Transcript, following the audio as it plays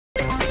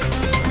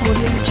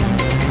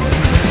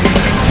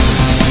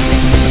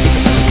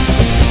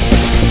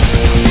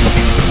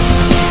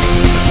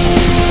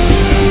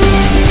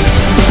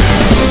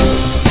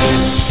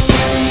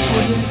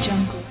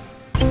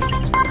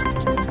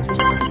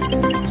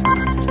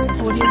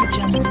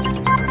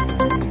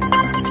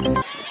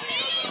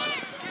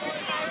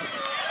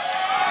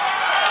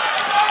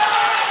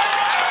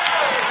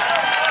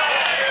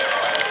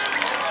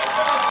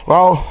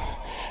Well,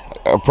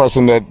 a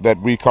person that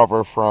we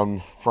cover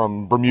from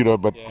Bermuda,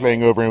 but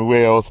playing over in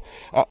Wales.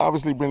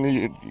 Obviously,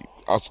 Brynley,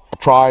 a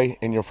try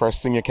in your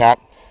first senior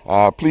cap.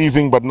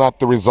 Pleasing, but not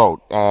the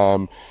result.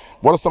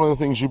 What are some of the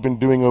things you've been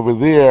doing over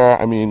there?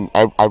 I mean,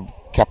 I've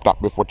kept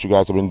up with what you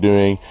guys have been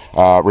doing.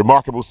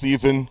 Remarkable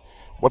season.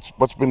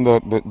 What's been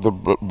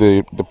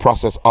the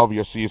process of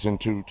your season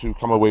to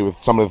come away with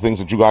some of the things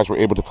that you guys were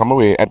able to come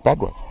away at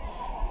Bedworth?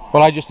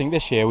 Well, I just think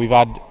this year we've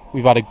had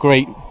a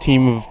great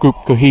team of group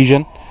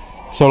cohesion.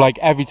 So like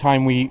every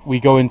time we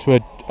go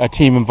into a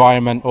team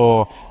environment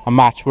or a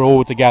match, we're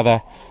all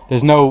together.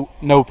 There's no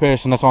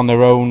person that's on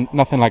their own,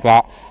 nothing like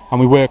that, and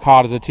we work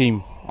hard as a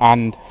team,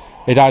 and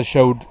it has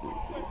showed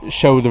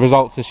the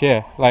results this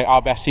year. Like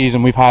our best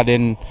season we've had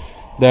in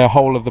the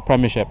whole of the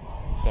Premiership.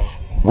 So.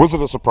 Was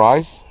it a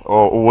surprise,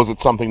 or was it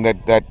something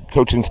that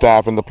coaching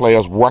staff and the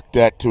players worked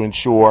at to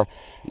ensure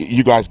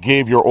you guys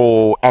gave your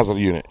all as a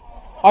unit?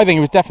 I think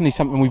it was definitely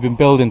something we've been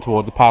building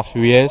toward the past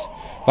few years.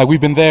 Like we've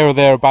been there or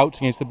thereabouts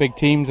against the big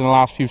teams in the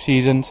last few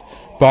seasons,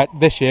 but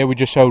this year we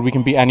just showed we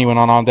can beat anyone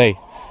on our day.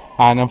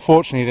 And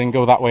unfortunately it didn't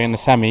go that way in the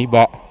semi,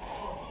 but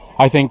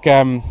I think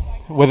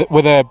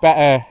with a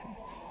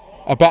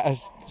better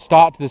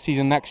start to the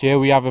season next year,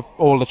 we have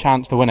all the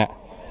chance to win it.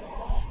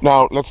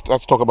 Now let's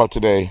talk about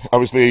today.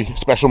 Obviously,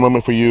 special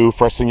moment for you,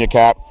 first senior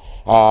cap,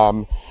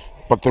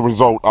 but the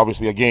result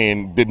obviously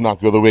again did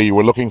not go the way you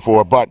were looking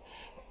for. But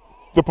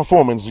the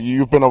performance,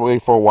 you've been away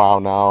for a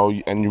while now,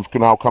 and you've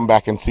now come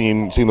back and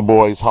seen the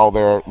boys, how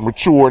they're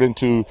matured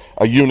into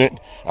a unit.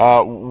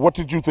 What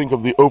did you think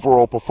of the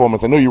overall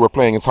performance? I know you were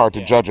playing, it's hard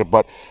to judge it,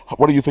 but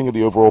what do you think of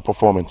the overall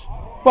performance?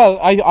 Well,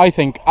 I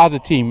think as a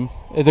team,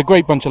 there's a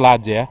great bunch of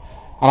lads here,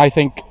 and I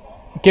think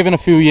given a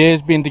few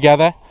years being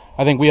together,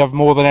 I think we have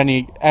more than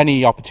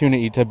any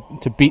opportunity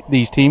to beat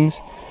these teams.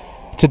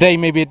 Today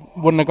maybe it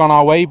wouldn't have gone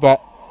our way,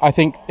 but I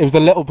think it was the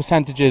little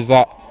percentages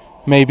that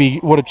maybe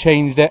would have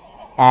changed it.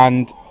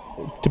 And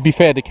to be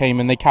fair to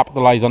Cayman, they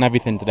capitalised on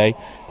everything today.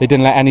 They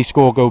didn't let any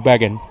score go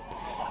begging.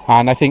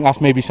 And I think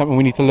that's maybe something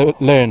we need to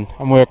learn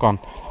and work on.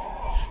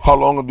 How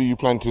long do you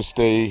plan to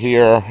stay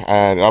here?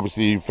 And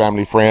obviously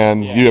family,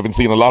 friends. Yeah. You haven't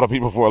seen a lot of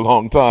people for a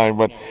long time,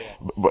 but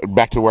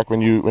back to work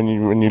when you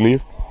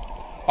leave?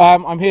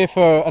 I'm here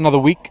for another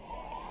week,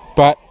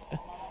 but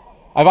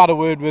I've had a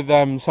word with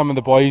some of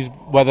the boys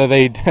whether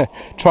they'd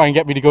try and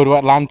get me to go to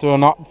Atlanta or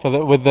not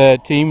with the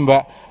team,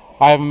 but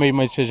I haven't made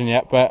my decision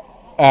yet. But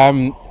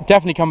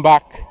definitely come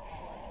back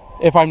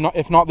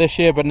if not this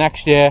year, but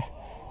next year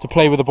to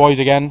play with the boys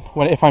again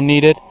if I'm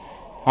needed,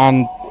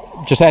 and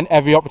just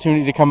every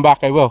opportunity to come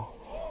back I will.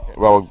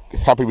 Well,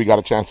 happy we got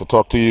a chance to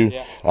talk to you.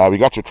 Yeah. We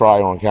got your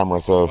try on camera,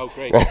 so. Oh,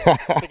 great.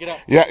 Pick it up.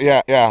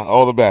 Yeah.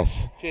 All the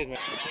best. Cheers, mate.